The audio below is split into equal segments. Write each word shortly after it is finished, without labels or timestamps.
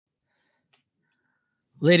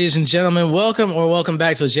Ladies and gentlemen, welcome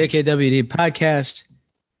back to the JKWD podcast.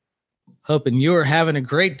 Hoping you're having a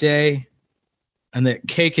great day and that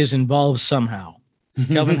cake is involved somehow.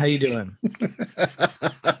 Kelvin, how you doing?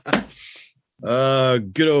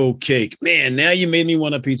 Good old cake. Man, now you made me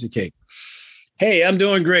want a piece of cake. Hey, I'm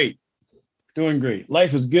doing great. Doing great.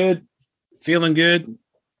 Life is good. Feeling good.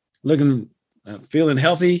 Feeling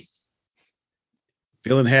healthy.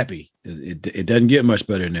 Feeling happy. It doesn't get much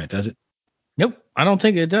better than that, does it? Nope, I don't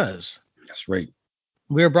think it does. That's right.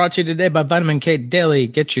 We are brought to you today by Vitamin K Daily.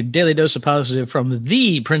 Get your daily dose of positive from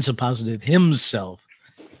the Prince of Positive himself,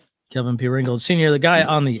 Kelvin P. Ringgold Sr., the guy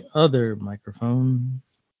on the other microphone.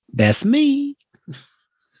 That's me.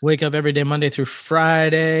 Wake up every day, Monday through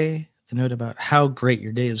Friday, to note about how great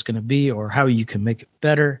your day is going to be or how you can make it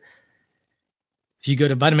better. If you go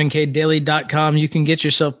to vitaminkdaily.com, you can get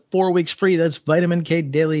yourself 4 weeks free. That's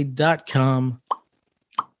vitaminkdaily.com.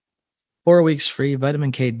 4 weeks free,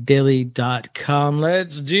 vitaminkdaily.com.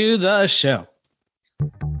 Let's do the show.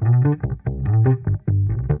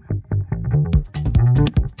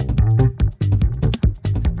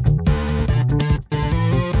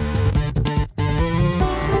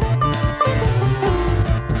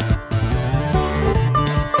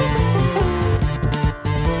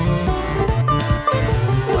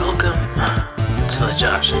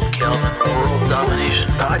 Josh and Kelvin World Domination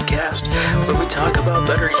Podcast, where we talk about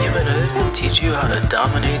better humanhood and teach you how to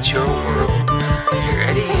dominate your world. You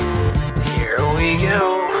ready? Here we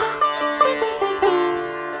go.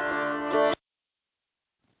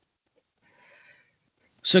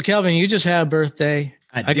 So, Kelvin, you just had a birthday.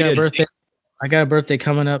 I got a birthday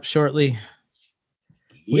coming up shortly.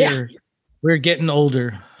 Yeah. We're getting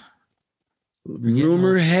older.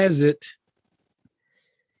 Rumor has it.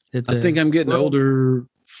 I think I'm getting older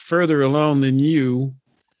further along than you.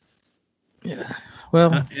 Yeah.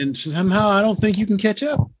 Well, and somehow I don't think you can catch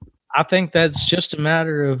up. I think that's just a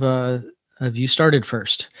matter of you started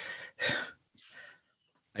first.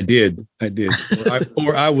 I did.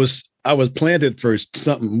 Or I was planted first.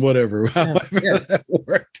 Something, whatever. However that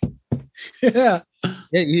worked. Yeah.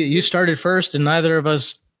 Yeah. You started first, and neither of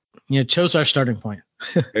us, chose our starting point.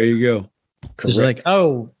 There you go. It's like,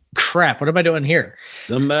 oh crap! What am I doing here?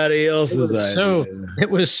 Somebody else's idea. It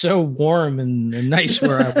was so warm and nice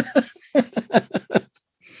where I was.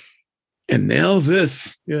 And now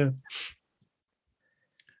this. Yeah.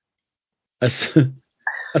 I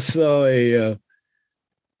saw a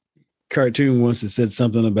cartoon once that said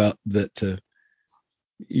something about that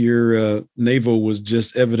your navel was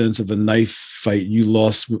just evidence of a knife fight you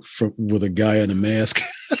lost with a guy in a mask.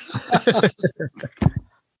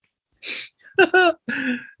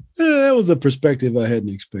 That was a perspective I hadn't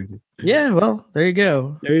expected. Yeah, well, there you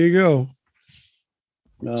go. There you go.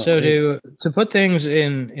 So to put things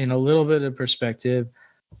in a little bit of perspective,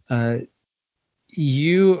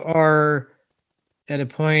 you are at a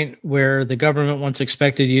point where the government once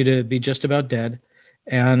expected you to be just about dead,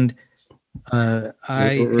 and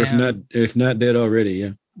if not dead already,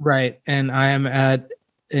 yeah. Right, and I am at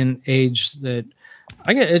an age that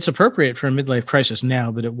I get it's appropriate for a midlife crisis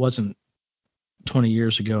now, but it wasn't 20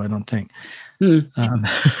 years ago, I don't think.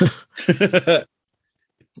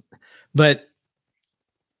 But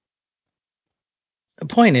the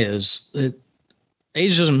point is that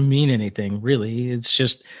age doesn't mean anything, really. It's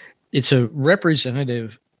a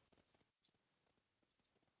representative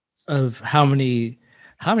of how many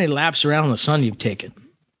laps around the sun you've taken.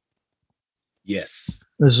 Yes.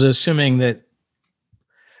 This is assuming that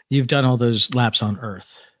you've done all those laps on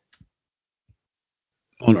Earth.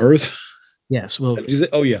 On Earth? Yes. Well.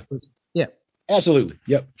 Oh yeah. Yeah. Absolutely.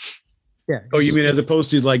 Yep. Yeah. Oh, you mean as opposed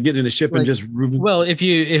to like getting in a ship and just moving? Well,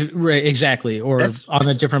 right, exactly, or on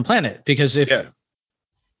a different planet, because if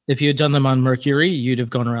you had done them on Mercury, you'd have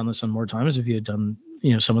gone around the sun more times. If you had done,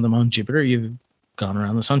 some of them on Jupiter, you've gone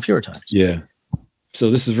around the sun fewer times. Yeah.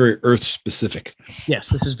 So this is very Earth specific. Yes,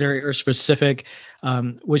 this is very Earth specific,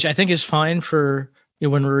 which I think is fine for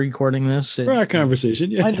when we're recording this. For our conversation,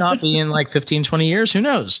 yeah. Might not be in like 15, 20 years. Who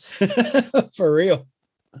knows? For real.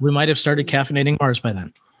 We might have started caffeinating Mars by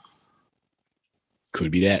then. Could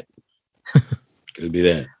be that. Could be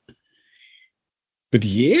that. But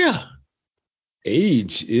yeah,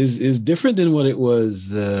 age is different than what it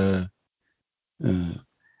was when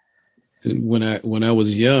I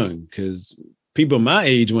was young. Because people my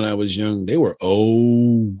age when I was young, they were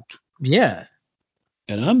old. Yeah.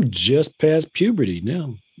 And I'm just past puberty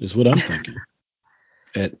now, is what I'm thinking.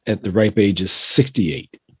 at the ripe age of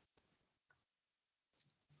 68.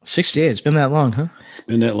 68. It's been that long, huh? It's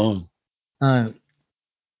been that long. Man,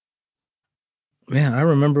 I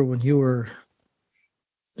remember when you were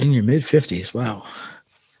in your mid-50s. Wow.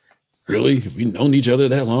 Really? Have we known each other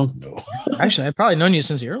that long? No. Actually, I've probably known you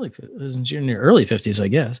since you're in your early 50s, I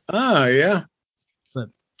guess. Ah, yeah. But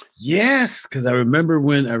Yes, because I remember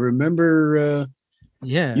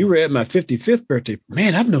yeah, you were at my 55th birthday.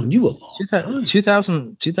 Man, I've known you a long time.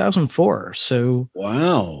 2004. So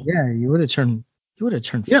Wow. yeah, you would have turned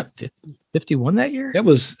Yeah, 51 that year. that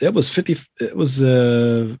was 50. It was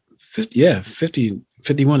 50. Yeah, 50,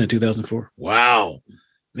 51 in 2004. Wow,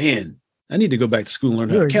 man, I need to go back to school and learn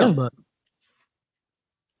You how to were a young count. buck.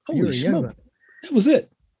 You were Holy a young smoke, buck. that was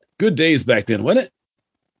it. Good days back then, wasn't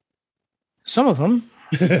Some of them.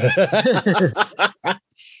 it?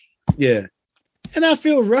 Yeah, and I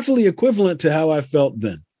feel roughly equivalent to how I felt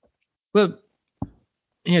then. But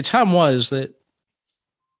time was that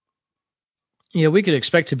we could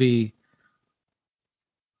expect to be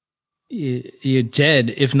dead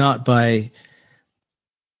if not by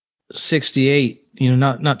 68.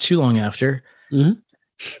 Not too long after. Mm-hmm.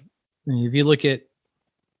 If you look at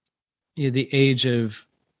the age of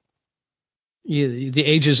the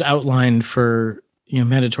ages outlined for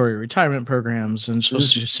mandatory retirement programs and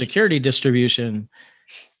Social Security distribution,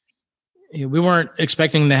 we weren't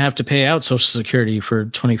expecting to have to pay out Social Security for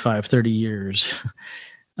 25, 30 years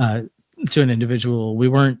to an individual. We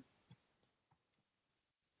weren't.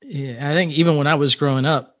 I think even when I was growing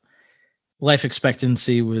up, life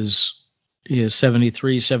expectancy was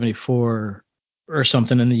 73, 74 or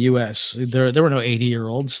something in the U.S. There were no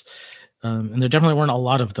 80-year-olds, and there definitely weren't a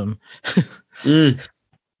lot of them. Mm.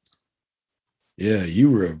 Yeah, you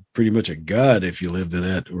were pretty much a god if you lived in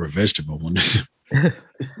that, or a vegetable one.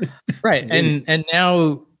 Right. And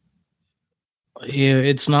now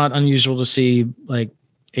it's not unusual to see like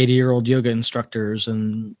 80-year-old yoga instructors,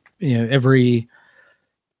 and every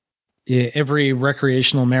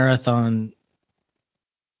recreational marathon,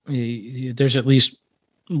 there's at least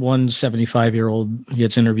one 75-year-old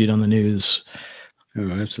gets interviewed on the news. Oh,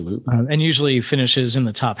 absolutely. And usually finishes in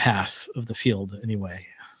the top half of the field anyway.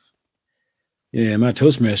 Yeah, in my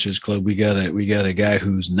Toastmasters club, we got a guy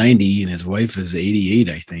who's 90 and his wife is 88,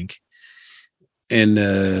 I think. And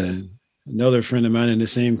another friend of mine in the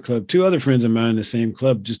same club, two other friends of mine in the same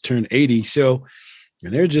club just turned 80. So,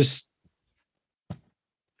 and they're just,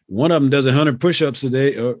 one of them does 100 push-ups a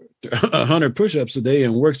day, or 100 push-ups a day,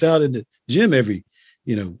 and works out at the gym every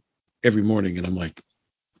morning. And I'm like,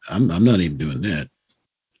 I'm not even doing that.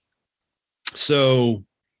 So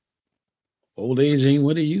old age ain't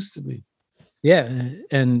what it used to be. Yeah.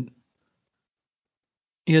 And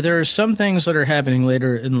there are some things that are happening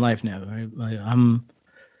later in life now. I'm,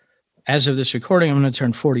 as of this recording, I'm going to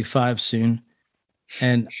turn 45 soon.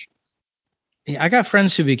 And I got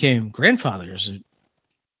friends who became grandfathers at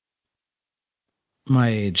my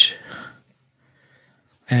age.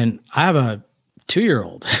 And I have a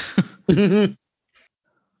 2-year-old.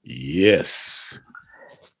 Yes.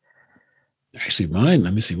 Actually, mine,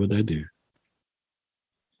 let me see what I do.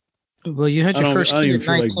 Well, you had I your don't first I don't kid even at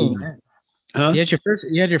feel like 19, Googling. right? Huh? You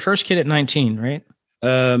had your first kid at 19, right?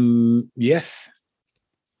 Yes.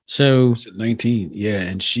 So, She's at 19. Yeah,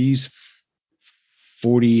 and she's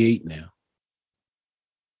 48 now.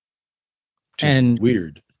 Which is and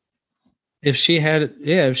weird. if she had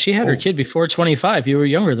her Oh, kid before 25, you were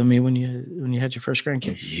younger than me when you had your first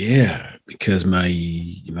grandkid. yeah, because my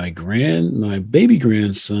baby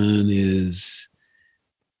grandson is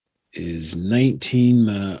 19.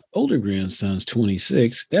 My older grandson's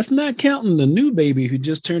 26. That's not counting the new baby who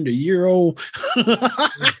just turned a year old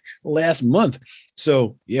last month.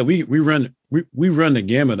 So yeah, we run the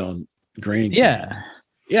gamut on grandkids. Yeah.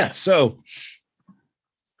 Yeah. So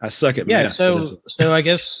I suck at Yeah, math, but it's so I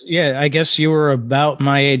guess you were about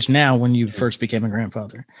my age now when you first became a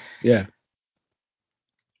grandfather. yeah.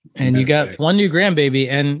 As a And you matter of got fact, one new grandbaby,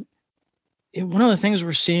 and one of the things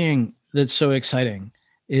we're seeing that's so exciting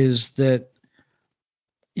is that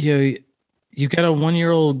you know you got a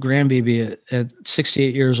 1-year-old grandbaby at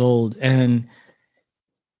 68 years old, and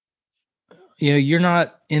you're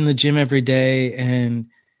not in the gym every day, and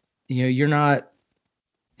you're not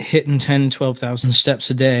hitting 10, 12,000 steps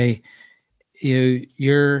a day.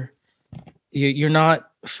 You're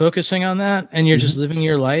not focusing on that, and you're just living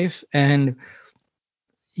your life, and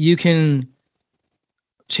you can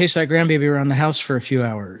chase that grandbaby around the house for a few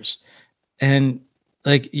hours, and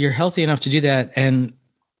like you're healthy enough to do that. And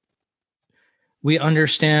we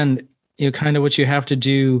understand kind of what you have to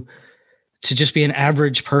do to just be an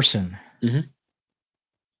average person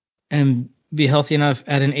and be healthy enough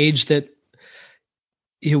at an age that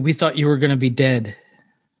we thought you were going to be dead.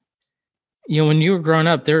 When you were growing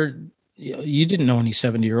up there, you didn't know any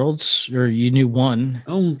 70-year-olds, or you knew one.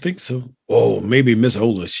 I don't think so. Oh, maybe Miss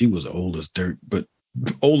Ola. She was old as dirt, but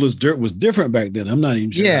old as dirt was different back then. I'm not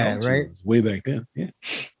even sure how Yeah, old she right. was way back then. Yeah.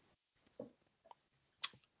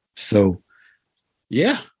 So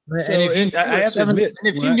yeah. And So if you knew I a have to seven, admit,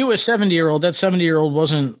 and if you knew a 70-year-old, that 70-year-old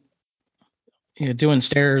wasn't doing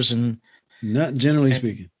stairs not generally and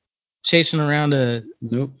speaking. chasing around a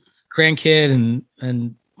Nope. grandkid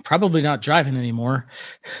and probably not driving anymore.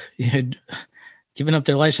 Giving up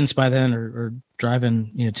their license by then or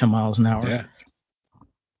driving 10 miles an hour. Yeah.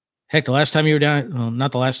 Heck, the last time you were down, well,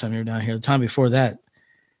 not the last time you were down here, the time before that,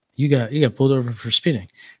 you got pulled over for speeding.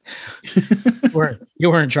 You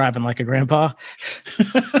weren't driving like a grandpa.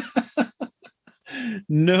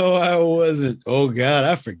 No, I wasn't. Oh God,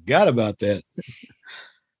 I forgot about that.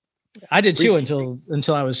 I did too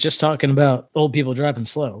until I was just talking about old people driving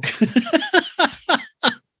slow.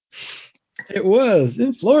 It was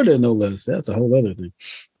in Florida, no less. That's a whole other thing.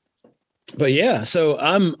 But yeah, so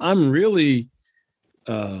I'm really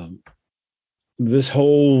this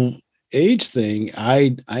whole age thing.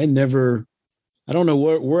 I never. I don't know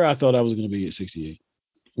where I thought I was going to be at 68,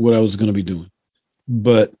 what I was going to be doing,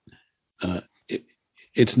 but uh, it,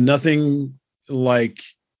 it's nothing like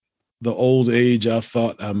the old age I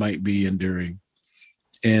thought I might be enduring,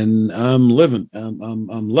 and I'm living.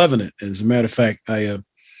 I'm loving it. As a matter of fact, a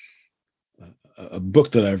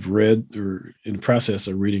book that I've read or in the process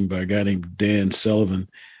of reading by a guy named Dan Sullivan.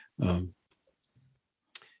 Um,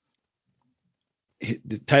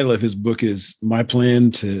 the title of his book is "My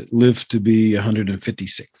Plan to Live to Be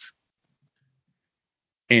 156,"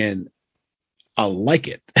 and I like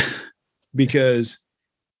it because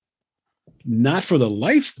not for the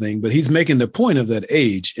life thing, but he's making the point of that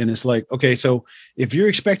age. And it's like, okay, so if you're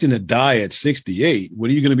expecting to die at 68, what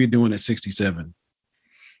are you going to be doing at 67?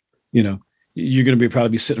 You know, you're going to probably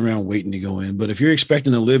be sitting around waiting to go in. But if you're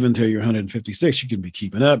expecting to live until you're 156, you can be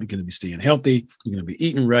keeping up. You're going to be staying healthy. You're going to be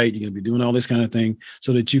eating right. You're going to be doing all this kind of thing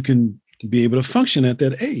so that you can be able to function at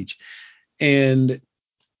that age. And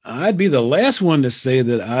I'd be the last one to say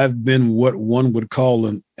that I've been what one would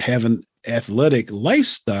call have an athletic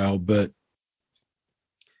lifestyle, but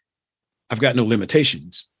I've got no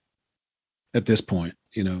limitations at this point.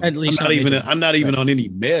 At least not major. I'm not even Right. on any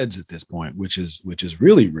meds at this point, which is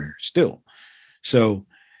really rare still. So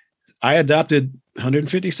I adopted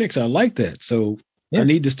 156. I like that. So Yeah. I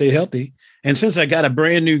need to stay healthy. And since I got a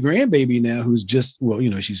brand new grandbaby now, who's just,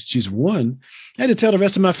 she's one, I had to tell the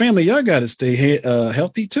rest of my family, y'all got to stay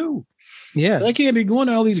healthy too. Yeah. I can't be going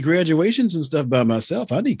to all these graduations and stuff by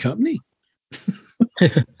myself. I need company.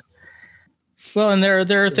 Well, and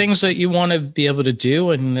there are things that you want to be able to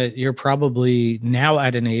do, and that you're probably now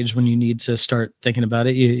at an age when you need to start thinking about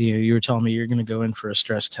it. You were telling me you're going to go in for a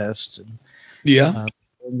stress test and Yeah.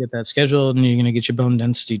 get that scheduled, and you're going to get your bone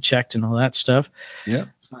density checked and all that stuff. Yeah.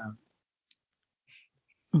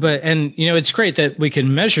 But it's great that we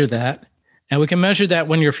can measure that, and we can measure that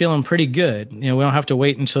when you're feeling pretty good. We don't have to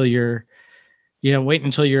wait until you're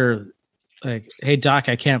like, hey doc,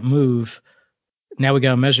 I can't move. Now we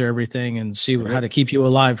got to measure everything and see how to keep you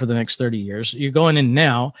alive for the next 30 years. You're going in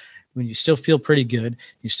now when you still feel pretty good,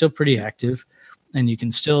 you're still pretty active, and you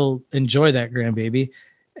can still enjoy that grandbaby.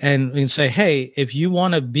 And we can say, hey, if you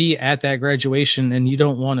want to be at that graduation and you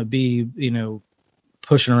don't want to be,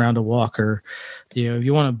 pushing around a walker, if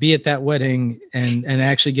you want to be at that wedding and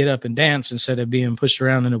actually get up and dance instead of being pushed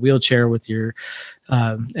around in a wheelchair with your,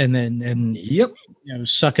 Yep.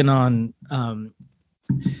 sucking on,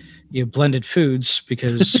 blended foods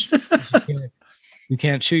because you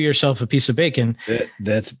can't chew yourself a piece of bacon.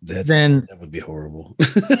 That would be horrible.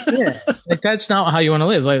 Yeah, like that's not how you want to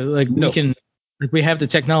live. No. We have the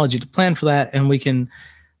technology to plan for that, and we can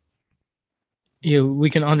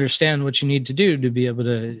understand what you need to do to be able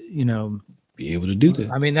to be able to do that.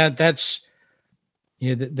 I mean that's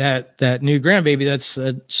that new grandbaby,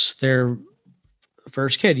 that's their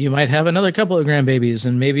first kid. You might have another couple of grandbabies,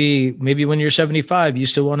 and maybe when you're 75, you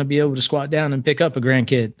still want to be able to squat down and pick up a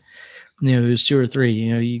grandkid. Who's 2 or 3.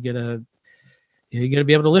 You gotta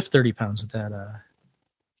be able to lift 30 pounds at that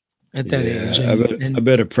age. I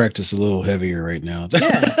better practice a little heavier right now.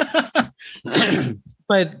 Yeah,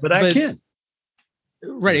 but I can.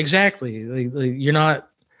 Right, exactly. Like you're not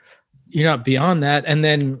beyond that, and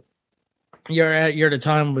then you're at a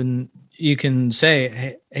time when you can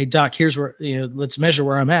say, hey doc, here's where, let's measure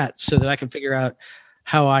where I'm at so that I can figure out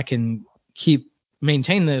how I can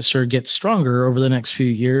maintain this or get stronger over the next few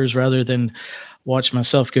years, rather than watch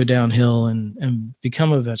myself go downhill and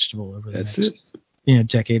become a vegetable over the next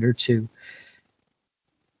decade or two.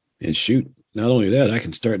 And shoot, not only that, I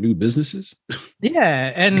can start new businesses.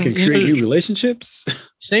 Yeah, and I can create new relationships.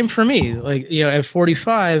 Same for me. Like, at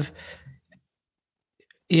 45,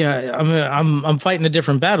 Yeah, I'm fighting a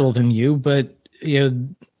different battle than you, but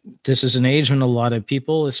this is an age when a lot of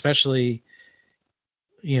people, especially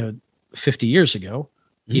 50 years ago,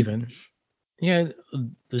 even, this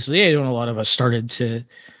is the age when a lot of us started to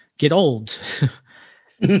get old.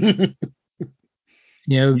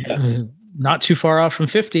 Not too far off from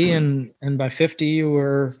 50, and by 50 you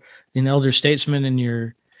were an elder statesman in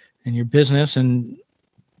your business, and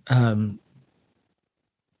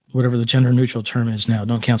whatever the gender neutral term is now.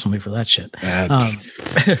 Don't cancel me for that shit.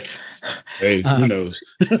 Hey, who knows?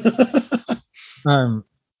 I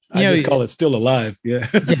just call it still alive. Yeah.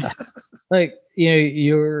 Yeah. Like,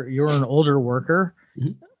 you're an older worker.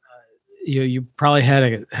 Mm-hmm. You probably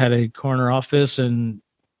had a corner office and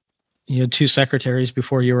 2 secretaries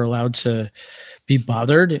before you were allowed to be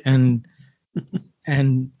bothered, and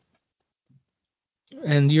and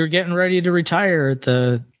you're getting ready to retire at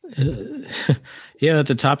the at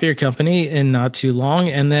the top of your company in not too long,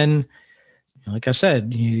 and then, like I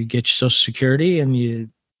said, you get your Social Security and you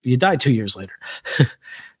die 2 years later.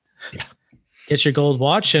 Get your gold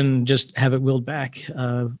watch and just have it wheeled back.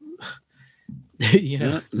 Not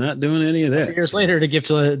doing any of that. Years later to get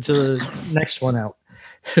to the next one out.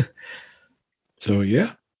 So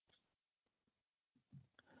yeah.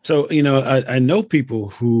 So I know people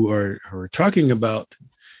who are talking about,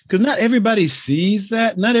 because not everybody sees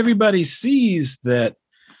that. Not everybody sees that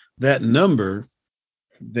number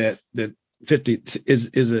that 50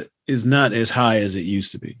 is not as high as it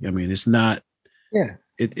used to be. I mean, it's not. Yeah.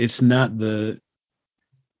 It's not the.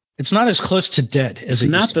 It's not as close to dead as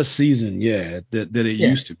it's not the season, that it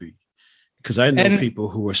used to be. Because I know people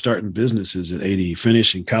who are starting businesses at 80,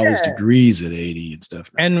 finishing college degrees at 80 and stuff.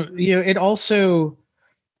 And it also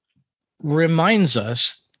reminds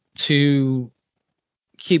us to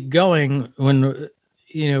keep going when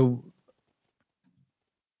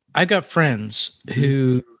I've got friends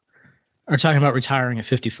who are talking about retiring at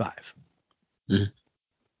 55. Mm-hmm.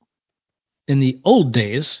 In the old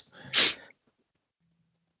days,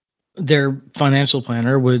 their financial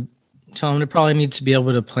planner would tell them they probably need to be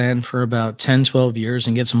able to plan for about 10, 12 years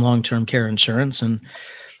and get some long-term care insurance. And,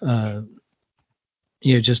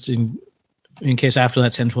 just in case after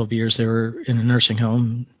that 10, 12 years, they were in a nursing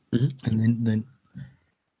home. Mm-hmm. And then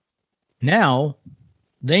now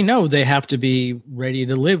they know they have to be ready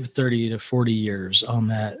to live 30 to 40 years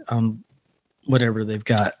on whatever they've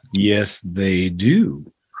got. Yes, they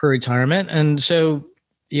do. For retirement. And so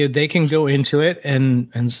they can go into it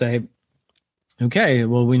and say, okay,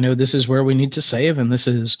 well, we know this is where we need to save, and this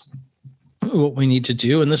is what we need to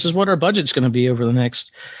do, and this is what our budget's going to be over the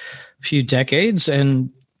next few decades. And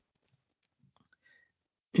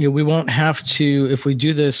we won't have to, if we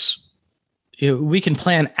do this, we can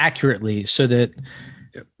plan accurately so that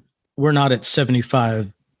we're not at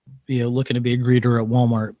 75 looking to be a greeter at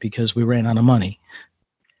Walmart because we ran out of money.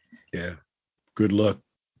 Yeah. Good luck.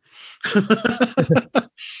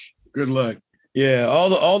 Good luck. Yeah.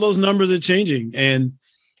 All those numbers are changing. And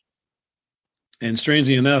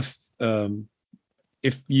strangely enough,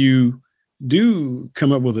 if you do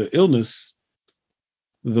come up with an illness,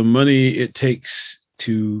 the money it takes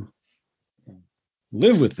to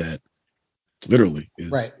live with that literally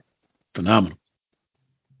is phenomenal.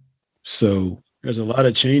 So there's a lot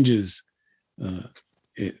of changes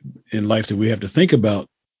in life that we have to think about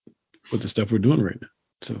with the stuff we're doing right now.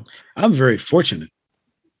 So I'm very fortunate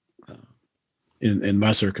in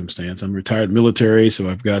my circumstance. I'm retired military, so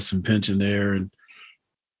I've got some pension there, and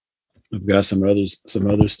I've got some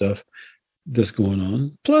other stuff that's going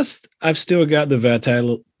on. Plus, I've still got the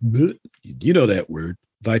vitality. You know that word,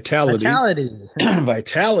 vitality,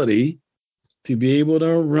 vitality, to be able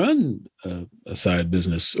to run a side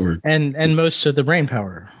business and most of the brain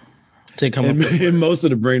power. And most of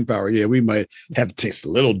the brain power. Yeah, we might have to take a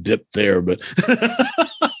little dip there, but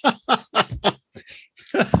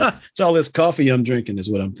it's all this coffee I'm drinking is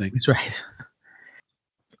what I'm thinking. That's right.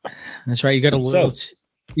 That's right. You got a little.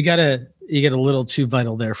 You got a little too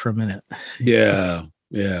vital there for a minute. Yeah.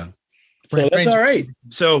 So that's all right.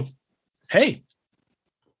 So, hey,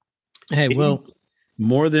 well,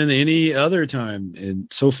 more than any other time, and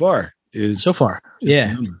so far, yeah. So far.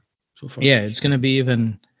 Yeah, it's going to be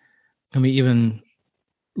even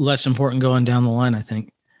less important going down the line, I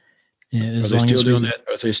think. Yeah, Are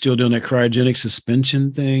they still doing that cryogenic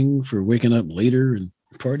suspension thing for waking up later and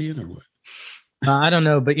partying, or what? I don't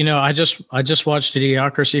know, but I just watched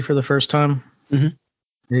Idiocracy for the first time.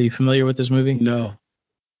 Mm-hmm. Are you familiar with this movie? No.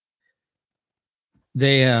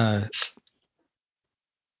 They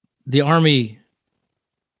the Army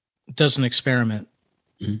does an experiment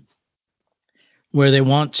where they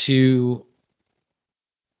want to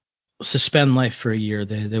suspend life for a year.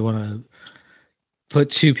 They want to put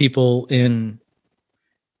two people in.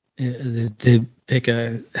 They pick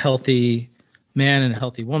a healthy man and a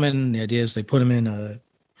healthy woman. The idea is they put them in a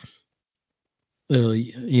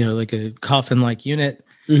like a coffin-like unit.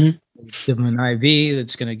 Mm-hmm. Give them an IV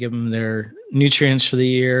that's going to give them their nutrients for the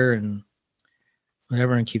year and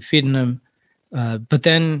whatever, and keep feeding them. But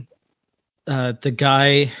then the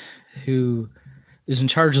guy who is in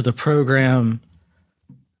charge of the program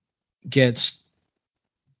gets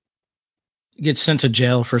sent to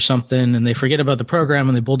jail for something, and they forget about the program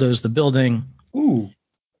and they bulldoze the building. Ooh.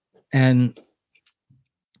 And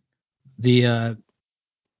the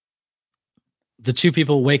two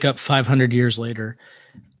people wake up 500 years later,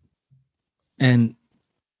 and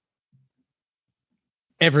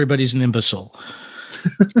everybody's an imbecile.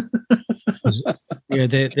 Yeah,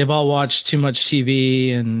 they've all watched too much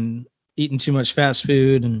TV and eaten too much fast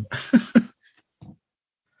food, and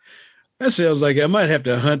that sounds like I might have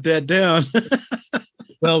to hunt that down.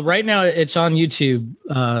 well, right now it's on YouTube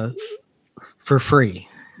for free.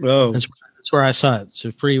 Oh, that's where I saw it.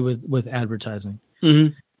 So free with advertising.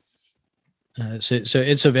 Mm-hmm. So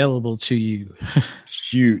it's available to you.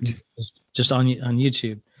 Shoot. Just on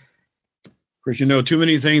YouTube. Of course, too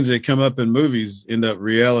many things that come up in movies end up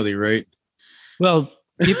reality, right? Well,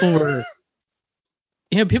 people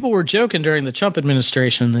were joking during the Trump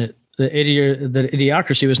administration that the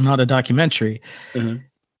Idiocracy was not a documentary. Uh-huh.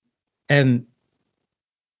 And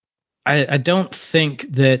I don't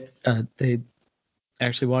think that they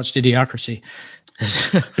actually watched Idiocracy.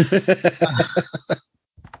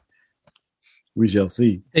 We shall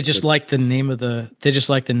see. They just liked the name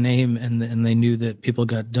and they knew that people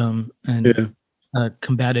got dumb and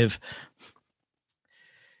combative.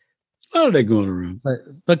 A lot of that going around.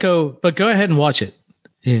 But go ahead and watch it.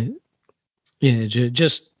 Yeah,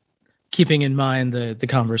 just keeping in mind the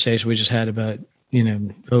conversation we just had about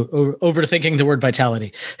overthinking the word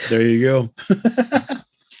vitality. There you go.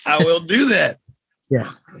 I will do that.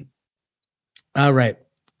 Yeah. All right.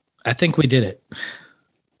 I think we did it.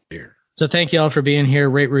 Here. So thank you all for being here.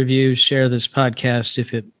 Rate, review, share this podcast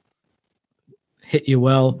if it hit you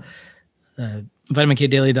well.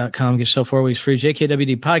 VitaminKDaily.com. Get yourself 4 weeks free.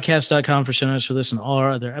 JKWDpodcast.com for show notes for this and all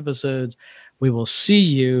our other episodes. We will see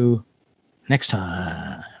you next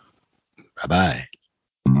time. Bye-bye.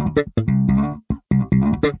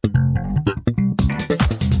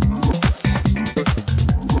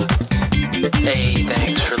 Hey,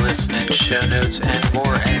 thanks for listening. Show notes and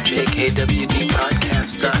more at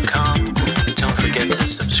jkwdpodcast.com. Don't forget to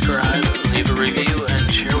subscribe, leave a review,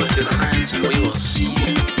 and share with your friends, and we will see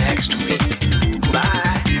you next week.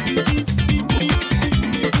 Bye.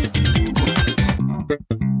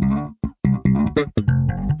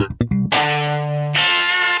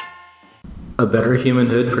 A Better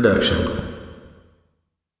Humanhood production.